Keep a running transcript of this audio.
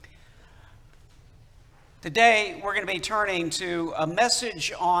Today, we're going to be turning to a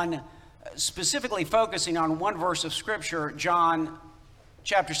message on specifically focusing on one verse of Scripture, John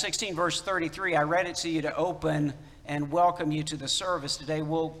chapter 16, verse 33. I read it to you to open and welcome you to the service today.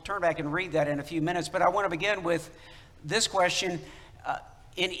 We'll turn back and read that in a few minutes, but I want to begin with this question.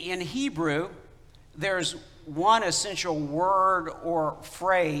 In Hebrew, there's one essential word or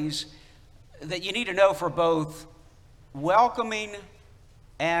phrase that you need to know for both welcoming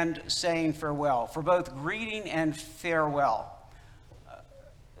and saying farewell, for both greeting and farewell.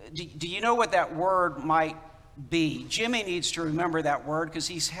 Do you know what that word might be? Jimmy needs to remember that word because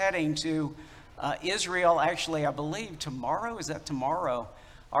he's heading to Israel, actually, I believe tomorrow. Is that tomorrow?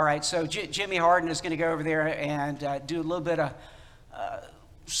 All right, so Jimmy Harden is going to go over there and do a little bit of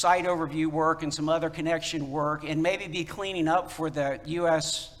site overview work and some other connection work, and maybe be cleaning up for the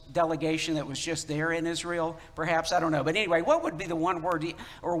U.S. delegation that was just there in Israel, perhaps. I don't know. But anyway, what would be the one word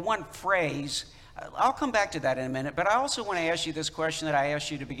or one phrase? I'll come back to that in a minute, but I also want to ask you this question that I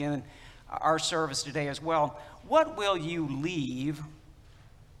asked you to begin our service today as well. What will you leave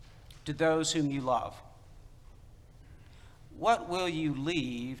to those whom you love? What will you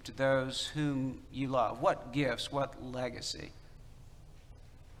leave to those whom you love? What gifts, what legacy?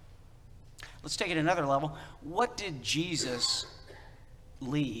 Let's take it another level. What did Jesus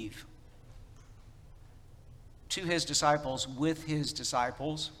leave to his disciples, with his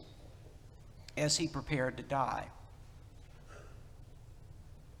disciples, as he prepared to die?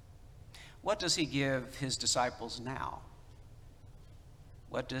 What does he give his disciples now?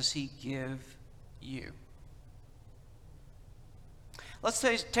 What does he give you? Let's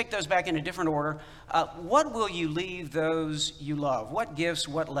take those back in a different order. What will you leave those you love? What gifts,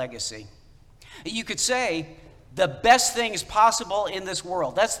 what legacy? You could say the best things possible in this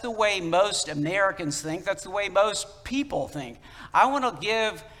world. That's the way most Americans think. That's the way most people think. I want to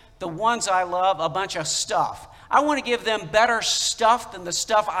give the ones I love a bunch of stuff. I want to give them better stuff than the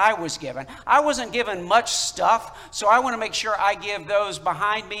stuff I was given. I wasn't given much stuff, so I want to make sure I give those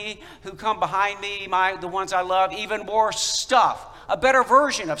behind me, who come behind me, the ones I love, even more stuff. A better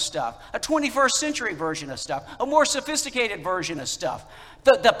version of stuff, a 21st century version of stuff, a more sophisticated version of stuff.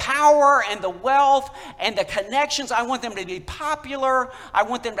 The power and the wealth and the connections, I want them to be popular. I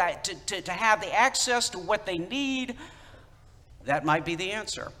want them to have the access to what they need. That might be the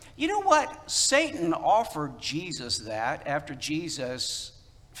answer. You know what? Satan offered Jesus that after Jesus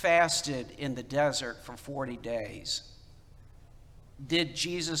fasted in the desert for 40 days. Did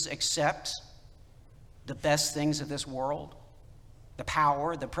Jesus accept the best things of this world? The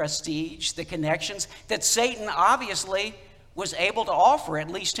power, the prestige, the connections that Satan obviously was able to offer, at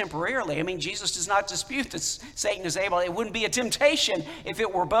least temporarily. I mean, Jesus does not dispute that Satan is able. It wouldn't be a temptation if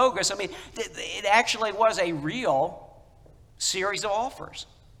it were bogus. I mean, it actually was a real series of offers.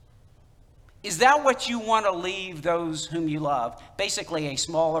 Is that what you want to leave those whom you love? Basically, a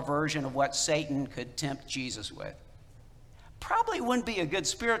smaller version of what Satan could tempt Jesus with. Probably wouldn't be a good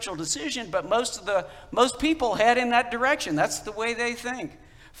spiritual decision, but most people head in that direction. That's the way they think.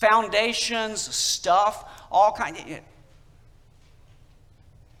 Foundations, stuff, all kinds of.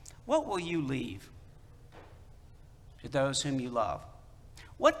 What will you leave to those whom you love?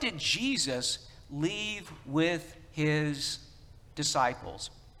 What did Jesus leave with his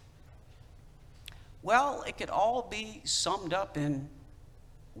disciples? Well, it could all be summed up in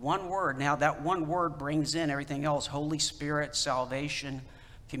one word. Now, that one word brings in everything else: Holy Spirit, salvation,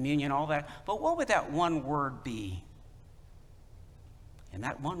 communion, all that. But what would that one word be? And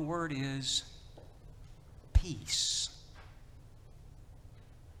that one word is peace.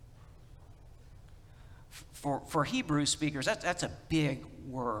 For Hebrew speakers, that's a big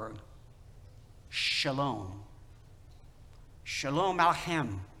word. Shalom. Shalom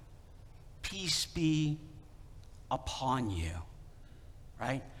Aleichem. Peace be upon you.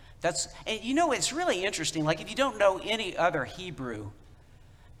 Right? And you know, it's really interesting. Like, if you don't know any other Hebrew,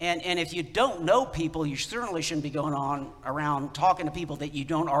 and if you don't know people, you certainly shouldn't be going on around talking to people that you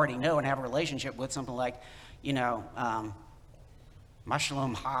don't already know and have a relationship with. Something like,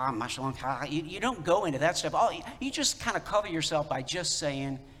 Mashalom ha, mashalom ha. You don't go into that stuff. You just kind of cover yourself by just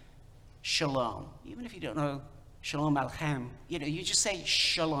saying shalom. Even if you don't know shalom aleichem, you just say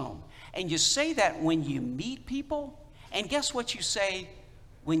shalom. And you say that when you meet people, and guess what you say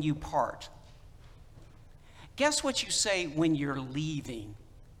when you part? Guess what you say when you're leaving?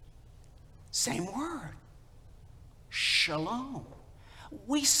 Same word. Shalom.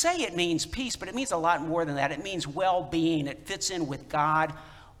 We say it means peace, but it means a lot more than that. It means well-being. It fits in with God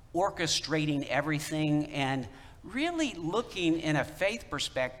orchestrating everything and really looking in a faith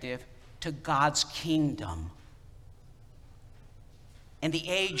perspective to God's kingdom and the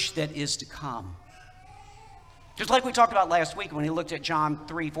age that is to come. Just like we talked about last week when we looked at John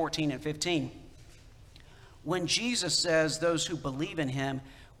 3:14 and 15. When Jesus says those who believe in him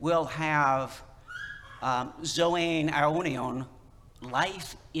will have zoe aionion,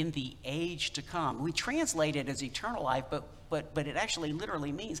 life in the age to come. We translate it as eternal life, but it actually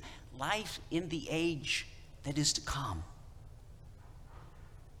literally means life in the age that is to come.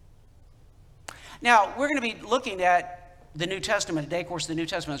 Now, we're going to be looking at the New Testament today. Of course, the New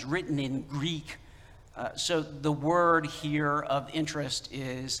Testament is written in Greek. So the word here of interest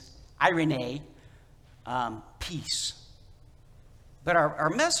is eirene, peace. But our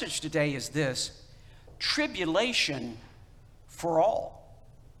message today is this: tribulation for all.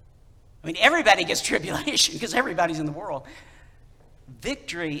 I mean, everybody gets tribulation because everybody's in the world.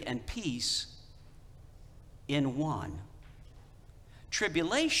 Victory and peace in one.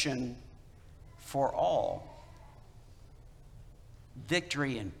 Tribulation for all.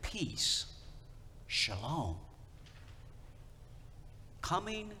 Victory and peace. Shalom.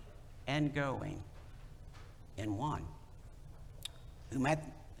 Coming and going in one. Who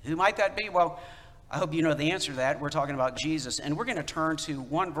might that be? Well, I hope you know the answer to that. We're talking about Jesus, and we're going to turn to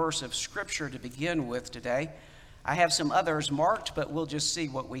one verse of Scripture to begin with today. I have some others marked, but we'll just see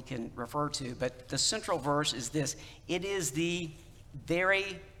what we can refer to. But the central verse is this. It is the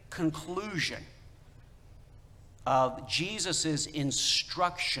very conclusion of Jesus'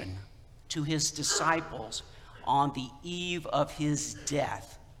 instruction to his disciples on the eve of his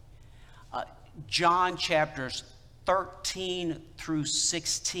death. John chapters 13 through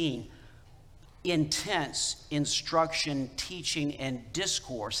 16. Intense instruction, teaching, and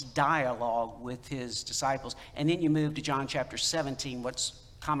discourse, dialogue with his disciples. And then you move to John chapter 17, what's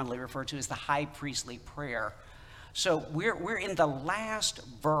commonly referred to as the high priestly prayer. So we're in the last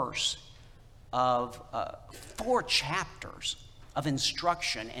verse of 4 chapters of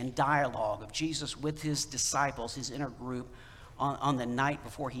instruction and dialogue of Jesus with his disciples, his inner group, on the night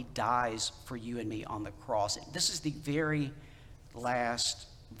before he dies for you and me on the cross. This is the very last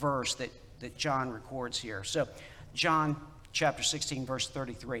verse that John records here. So John chapter 16, verse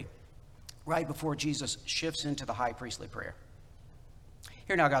 33, right before Jesus shifts into the high priestly prayer.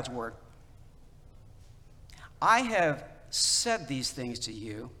 Hear now God's word. I have said these things to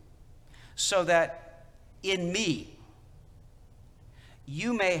you so that in me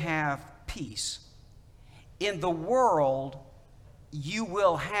you may have peace. In the world you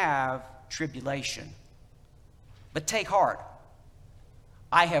will have tribulation. But take heart.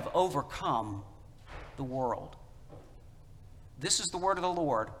 I have overcome the world. This is the word of the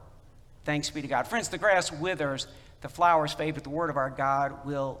Lord. Thanks be to God. Friends, the grass withers, the flowers fade, but the word of our God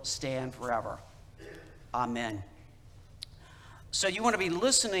will stand forever. Amen. So you want to be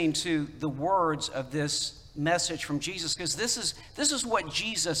listening to the words of this message from Jesus, because this is what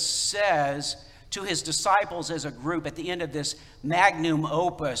Jesus says to his disciples as a group at the end of this magnum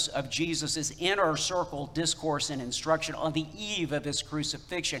opus of Jesus' inner circle discourse and instruction on the eve of his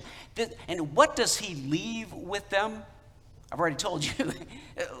crucifixion. And what does he leave with them? I've already told you.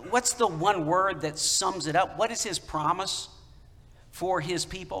 What's the one word that sums it up? What is his promise for his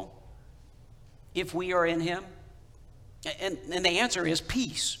people if we are in him? And the answer is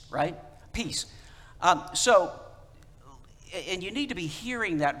peace, right? Peace. And you need to be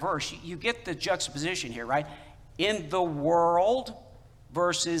hearing that verse. You get the juxtaposition here, right? In the world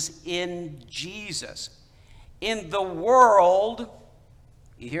versus in Jesus. In the world,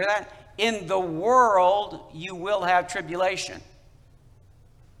 you hear that? In the world you will have tribulation.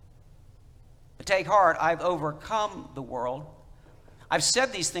 But take heart, I've overcome the world. I've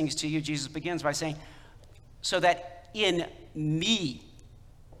said these things to you, Jesus begins by saying, so that in me,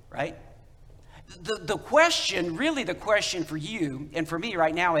 right? The question, really the question for you and for me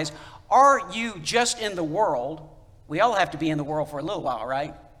right now is, are you just in the world? We all have to be in the world for a little while,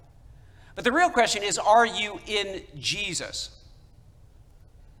 right? But the real question is, are you in Jesus?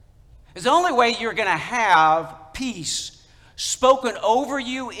 It's the only way you're going to have peace spoken over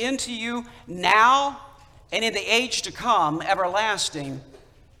you, into you, now and in the age to come, everlasting.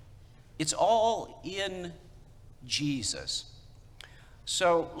 It's all in Jesus.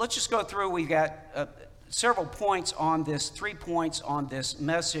 So let's just go through. We've got several points on this, 3 points on this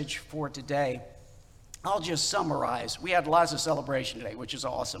message for today. I'll just summarize. We had lots of celebration today, which is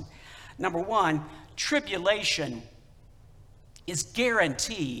awesome. Number 1, tribulation is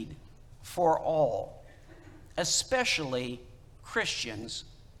guaranteed for all, especially Christians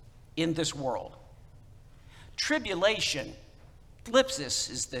in this world. Tribulation, thlipsis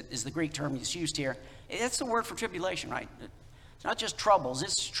is the Greek term that's used here. It's the word for tribulation, right? It's not just troubles,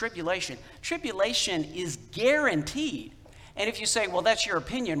 it's tribulation. Tribulation is guaranteed. And if you say, well, that's your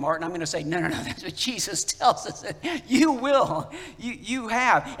opinion, Martin, I'm going to say, no, that's what Jesus tells us. You will. You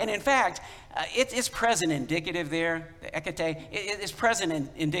have. And in fact, it's present indicative there, the ekate. It's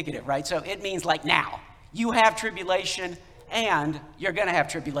present indicative, right? So it means like now. You have tribulation, and you're going to have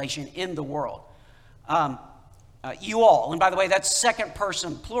tribulation in the world. You all. And by the way, that's second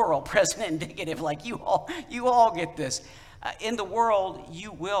person plural, present indicative, like you all get this. In the world,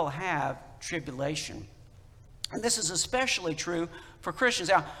 you will have tribulation. And this is especially true for Christians.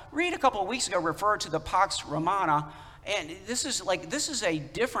 Now, Reed a couple of weeks ago referred to the Pax Romana, and this is a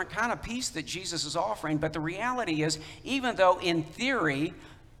different kind of peace that Jesus is offering, but the reality is, even though in theory,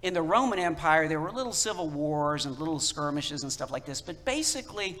 in the Roman Empire, there were little civil wars and little skirmishes and stuff like this, but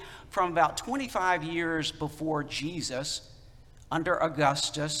basically from about 25 years before Jesus, under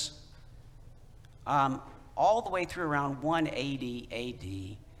Augustus, all the way through around 180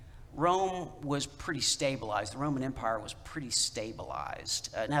 A.D., Rome was pretty stabilized. The Roman Empire was pretty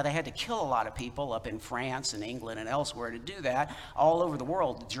stabilized. Now, they had to kill a lot of people up in France and England and elsewhere to do that, all over the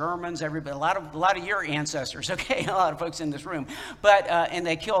world. The Germans, everybody, a lot of your ancestors, okay, a lot of folks in this room. But, and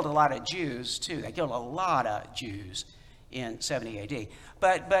they killed a lot of Jews, too. They killed a lot of Jews in 70 A.D.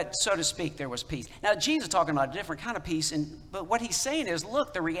 But so to speak, there was peace. Now, Jesus is talking about a different kind of peace, but what he's saying is,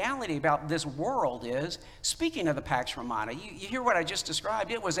 look, the reality about this world is, speaking of the Pax Romana, you hear what I just described,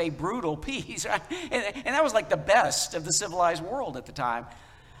 it was a brutal peace, right? And that was like the best of the civilized world at the time.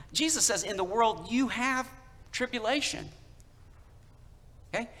 Jesus says, in the world, you have tribulation.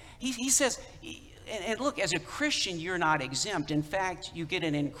 Okay? He says, and look, as a Christian, you're not exempt. In fact, you get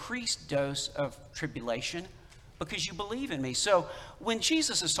an increased dose of tribulation because you believe in me. So when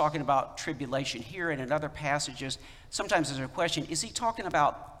Jesus is talking about tribulation here and in other passages, sometimes there's a question, is he talking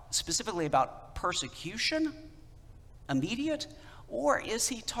about specifically about persecution, immediate, or is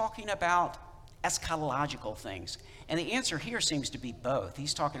he talking about eschatological things? And the answer here seems to be both.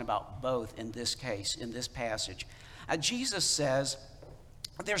 He's talking about both in this case, in this passage. Jesus says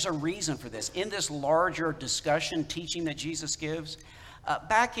there's a reason for this. In this larger discussion, teaching that Jesus gives,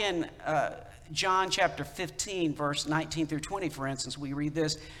 back in John chapter 15, verse 19 through 20, for instance, we read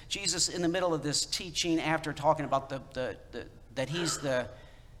this. Jesus, in the middle of this teaching, after talking about that he's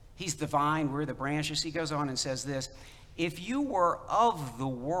the vine, we're the branches, he goes on and says this: if you were of the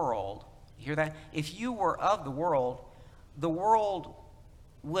world, you hear that? If you were of the world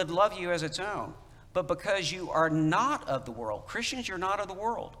would love you as its own. But because you are not of the world, Christians, you're not of the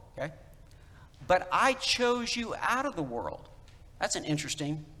world, okay? But I chose you out of the world. That's an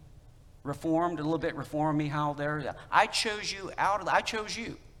interesting reformed, a little bit reform me how there. I chose you I chose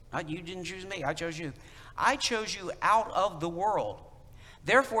you. You didn't choose me, I chose you. I chose you out of the world.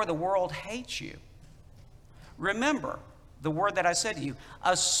 Therefore, the world hates you. Remember the word that I said to you,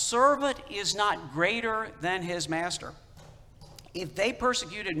 a servant is not greater than his master. If they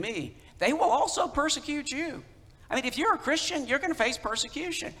persecuted me, they will also persecute you. I mean, if you're a Christian, you're going to face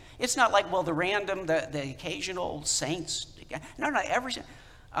persecution. It's not like, well, the occasional saints.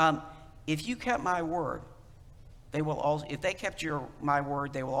 No, if you kept my word, they will also, if they kept my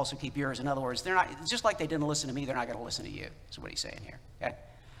word, they will also keep yours. In other words, they're not, just like they didn't listen to me, they're not going to listen to you. That's what he's saying here, okay?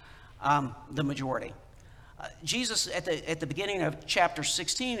 The majority. Jesus, at the beginning of chapter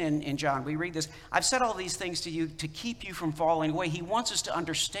 16 in John, we read this, I've said all these things to you to keep you from falling away. He wants us to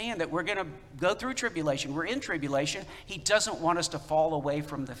understand that we're going to go through tribulation. We're in tribulation. He doesn't want us to fall away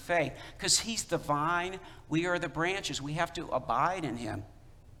from the faith because he's the vine. We are the branches. We have to abide in him.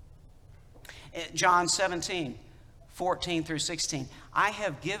 John 17, 14 through 16. I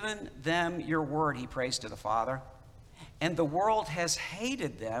have given them your word, he prays to the Father, and the world has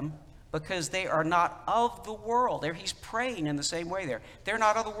hated them because they are not of the world. There he's praying in the same way there. They're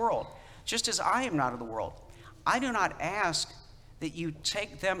not of the world, just as I am not of the world. I do not ask that you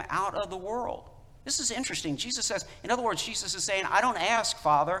take them out of the world. This is interesting. Jesus says, in other words, Jesus is saying, I don't ask,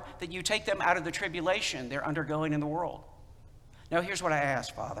 Father, that you take them out of the tribulation they're undergoing in the world. No, here's what I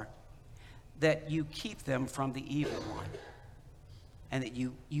ask, Father, that you keep them from the evil one, and that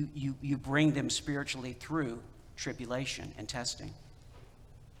you bring them spiritually through tribulation and testing.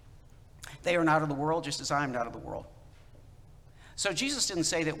 They are not of the world, just as I am not of the world. So Jesus didn't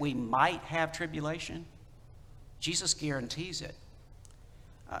say that we might have tribulation. Jesus guarantees it.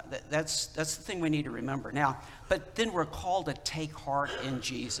 That's the thing we need to remember. Now, but then we're called to take heart in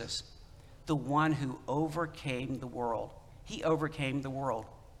Jesus, the one who overcame the world. He overcame the world.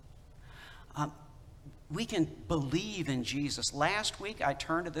 We can believe in Jesus. Last week, I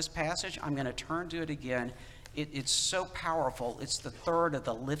turned to this passage. I'm going to turn to it again. It's so powerful. It's the third of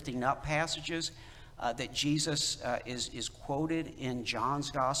the lifting up passages that Jesus is quoted in John's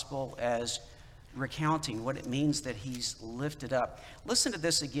gospel as recounting what it means that he's lifted up. Listen to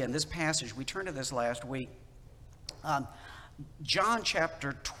this again, this passage. We turned to this last week. John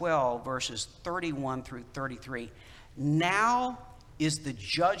chapter 12, verses 31 through 33. Now is the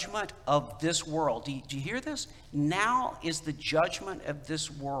judgment of this world. Do you hear this? Now is the judgment of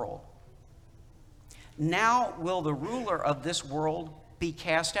this world. Now will the ruler of this world be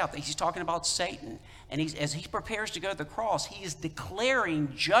cast out. He's talking about Satan. And as he prepares to go to the cross, he is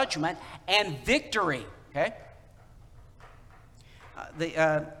declaring judgment and victory. Okay?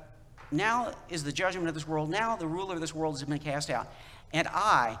 Now is the judgment of this world. Now the ruler of this world has been cast out. And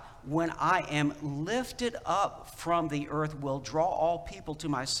I, when I am lifted up from the earth, will draw all people to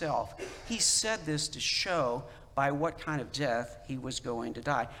myself. He said this to show by what kind of death he was going to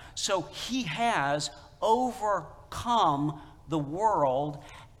die. So he has overcome the world,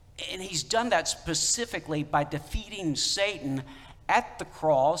 and he's done that specifically by defeating Satan at the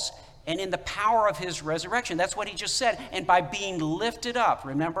cross and in the power of his resurrection. That's what he just said. And by being lifted up.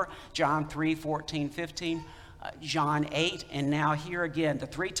 Remember John 3, 14, 15, John 8, and now here again, the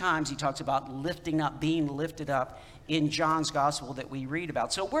 3 times he talks about lifting up, being lifted up in John's gospel that we read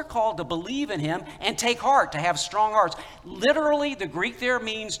about. So we're called to believe in him and take heart, to have strong hearts. Literally, the Greek there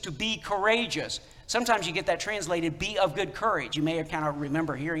means to be courageous. Sometimes you get that translated, be of good courage. You may have kind of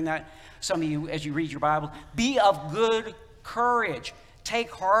remember hearing that, some of you, as you read your Bible. Be of good courage.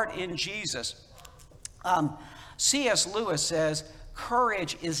 Take heart in Jesus. C.S. Lewis says,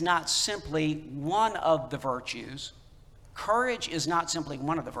 courage is not simply one of the virtues. Courage is not simply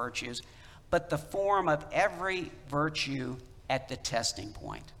one of the virtues, but the form of every virtue at the testing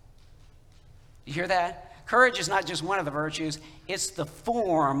point. You hear that? Courage is not just one of the virtues, it's the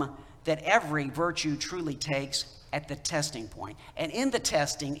form that every virtue truly takes at the testing point. And in the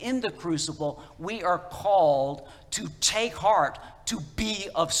testing, in the crucible, we are called to take heart, to be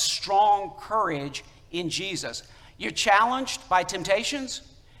of strong courage in Jesus. You're challenged by temptations.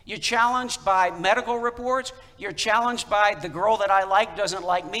 You're challenged by medical reports. You're challenged by the girl that I like doesn't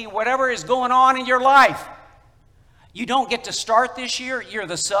like me. Whatever is going on in your life. You don't get to start this year. You're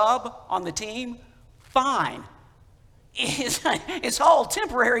the sub on the team. Fine. It's all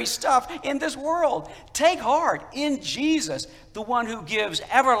temporary stuff in this world. Take heart in Jesus, the one who gives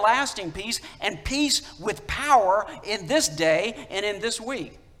everlasting peace and peace with power in this day and in this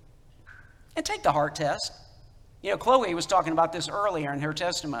week. And take the heart test. You know, Chloe was talking about this earlier in her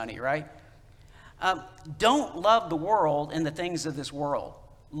testimony, right? Don't love the world and the things of this world.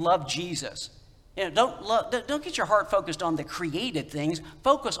 Love Jesus. You know, don't get your heart focused on the created things.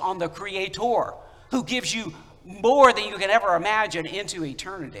 Focus on the Creator, who gives you more than you can ever imagine into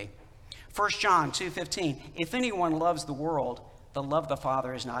eternity. 1 John 2:15, if anyone loves the world, the love of the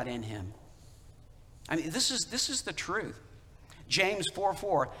Father is not in him. I mean, this is the truth. James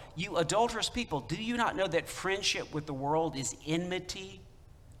 4:4, you adulterous people, do you not know that friendship with the world is enmity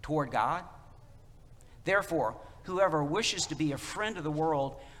toward God? Therefore, whoever wishes to be a friend of the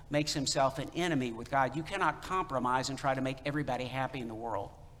world makes himself an enemy with God. You cannot compromise and try to make everybody happy in the world,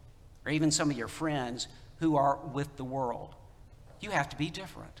 or even some of your friends who are with the world. You have to be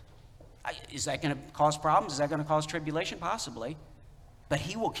different. Is that going to cause problems? Is that going to cause tribulation? Possibly. But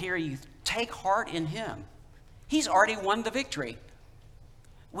he will carry you. Take heart in him. He's already won the victory.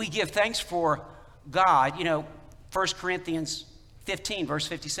 We give thanks for God. You know, 1 Corinthians 15, verse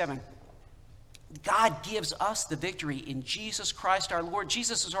 57. God gives us the victory in Jesus Christ our Lord.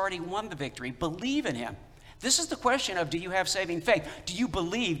 Jesus has already won the victory. Believe in him. This is the question of, do you have saving faith? Do you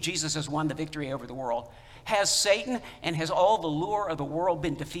believe Jesus has won the victory over the world? Has Satan and has all the lure of the world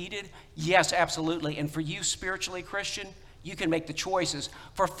been defeated? Yes, absolutely. And for you, spiritually Christian, you can make the choices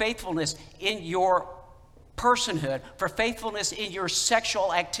for faithfulness in your personhood, for faithfulness in your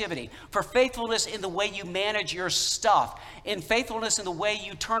sexual activity, for faithfulness in the way you manage your stuff, in faithfulness in the way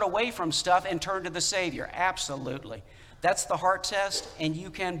you turn away from stuff and turn to the Savior. Absolutely. That's the heart test, and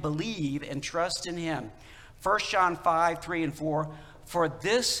you can believe and trust in him. 1 John 5, 3 and 4, for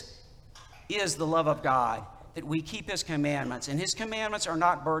this is the love of God, that we keep his commandments, and his commandments are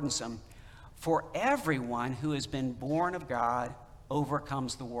not burdensome. For everyone who has been born of God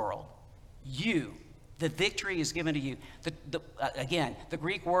overcomes the world. You, the victory is given to you. Again, the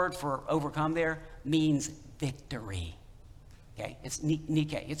Greek word for overcome there means victory. Okay, it's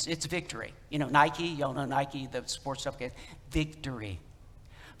Nike, it's victory. You know, Nike, y'all know Nike, the sports stuff, okay? Victory.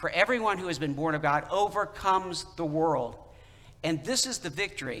 For everyone who has been born of God overcomes the world. And this is the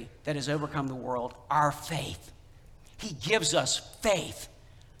victory that has overcome the world, our faith. He gives us faith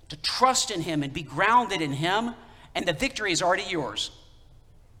to trust in him and be grounded in him, and the victory is already yours.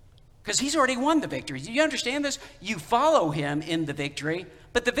 Because he's already won the victory. Do you understand this? You follow him in the victory,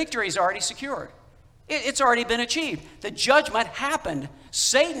 but the victory is already secured. It's already been achieved. The judgment happened.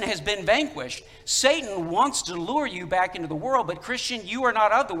 Satan has been vanquished. Satan wants to lure you back into the world, but Christian, you are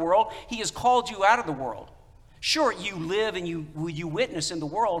not of the world. He has called you out of the world. Sure, you live and you witness in the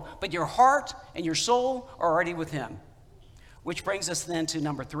world, but your heart and your soul are already with him. Which brings us then to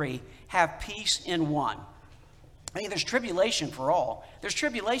number 3, have peace in one. I mean, there's tribulation for all. There's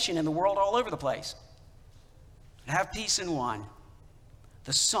tribulation in the world all over the place. Have peace in one,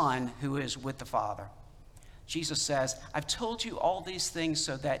 the Son who is with the Father. Jesus says, I've told you all these things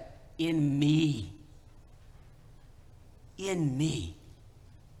so that in me, you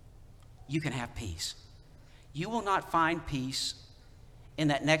can have peace. You will not find peace in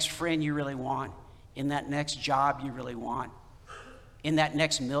that next friend you really want, in that next job you really want, in that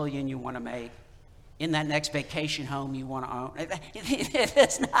next million you want to make, in that next vacation home you want to own.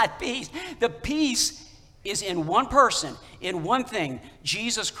 It's not peace. The peace is in one person, in one thing,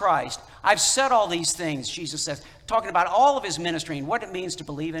 Jesus Christ. I've said all these things, Jesus says, talking about all of his ministry and what it means to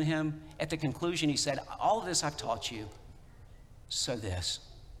believe in him. At the conclusion, he said, all of this I've taught you, so this,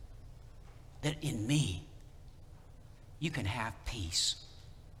 that in me, you can have peace.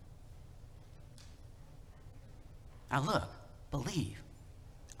 Now look, believe.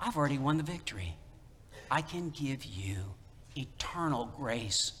 I've already won the victory. I can give you eternal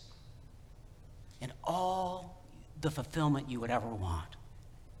grace and all the fulfillment you would ever want.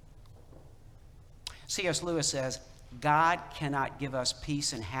 C.S. Lewis says, God cannot give us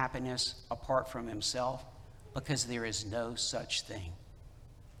peace and happiness apart from himself because there is no such thing.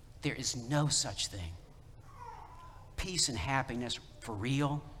 There is no such thing. Peace and happiness for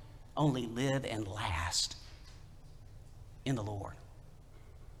real only live and last in the Lord.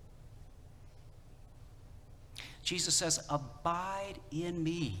 Jesus says, abide in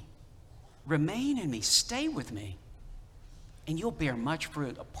me. Remain in me, stay with me, and you'll bear much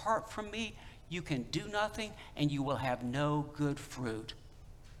fruit. Apart from me, you can do nothing, and you will have no good fruit.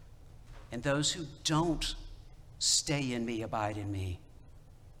 And those who don't stay in me, abide in me,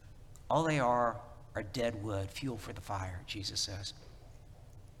 all they are dead wood, fuel for the fire, Jesus says.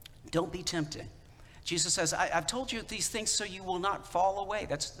 Don't be tempted. Jesus says, I've told you these things so you will not fall away.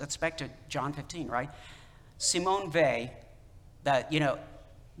 That's back to John 15, right? Simone Weil, that,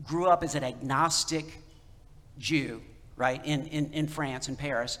 grew up as an agnostic Jew, right, in France, in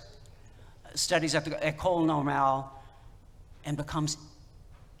Paris, studies at École Normale, and becomes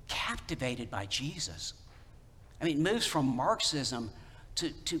captivated by Jesus. I mean, moves from Marxism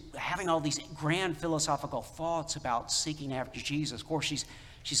to having all these grand philosophical thoughts about seeking after Jesus. Of course,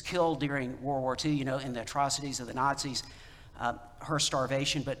 she's killed during World War II, in the atrocities of the Nazis, her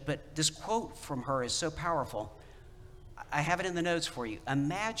starvation. But this quote from her is so powerful. I have it in the notes for you.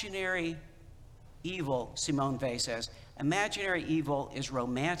 Imaginary evil, Simone Weil says, imaginary evil is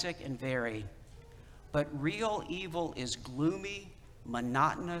romantic and varied, but real evil is gloomy,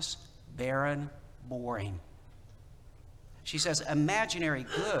 monotonous, barren, boring. She says, imaginary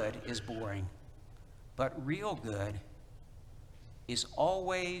good is boring, but real good is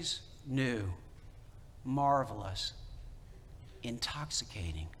always new, marvelous,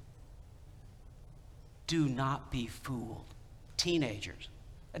 intoxicating. Do not be fooled. Teenagers,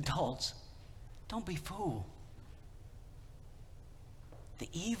 adults, don't be fooled. The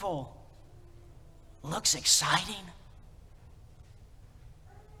evil looks exciting.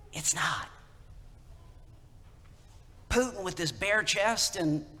 It's not. Putin with this bare chest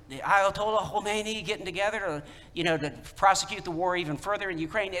and the Ayatollah Khomeini getting together to prosecute the war even further in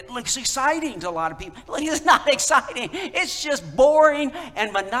Ukraine. It looks exciting to a lot of people. It's not exciting. It's just boring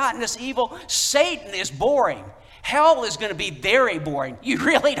and monotonous evil. Satan is boring. Hell is going to be very boring. You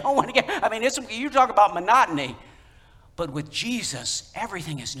really don't want to you talk about monotony. But with Jesus,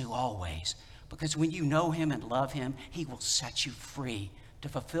 everything is new always. Because when you know him and love him, he will set you free to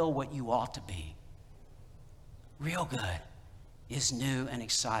fulfill what you ought to be. Real good is new and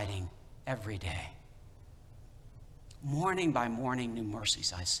exciting every day. Morning by morning, new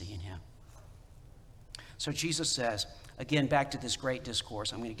mercies I see in him. So Jesus says, again, back to this great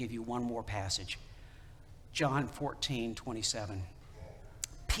discourse, I'm going to give you one more passage. John 14:27.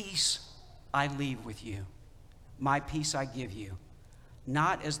 Peace I leave with you. My peace I give you.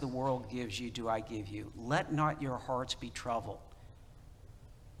 Not as the world gives you do I give you. Let not your hearts be troubled.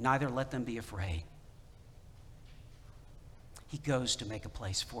 Neither let them be afraid. He goes to make a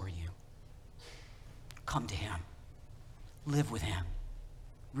place for you. Come to him. Live with him.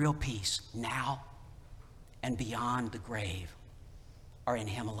 Real peace now and beyond the grave are in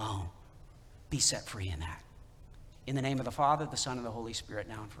him alone. Be set free in that. In the name of the Father, the Son, and the Holy Spirit,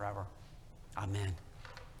 now and forever. Amen.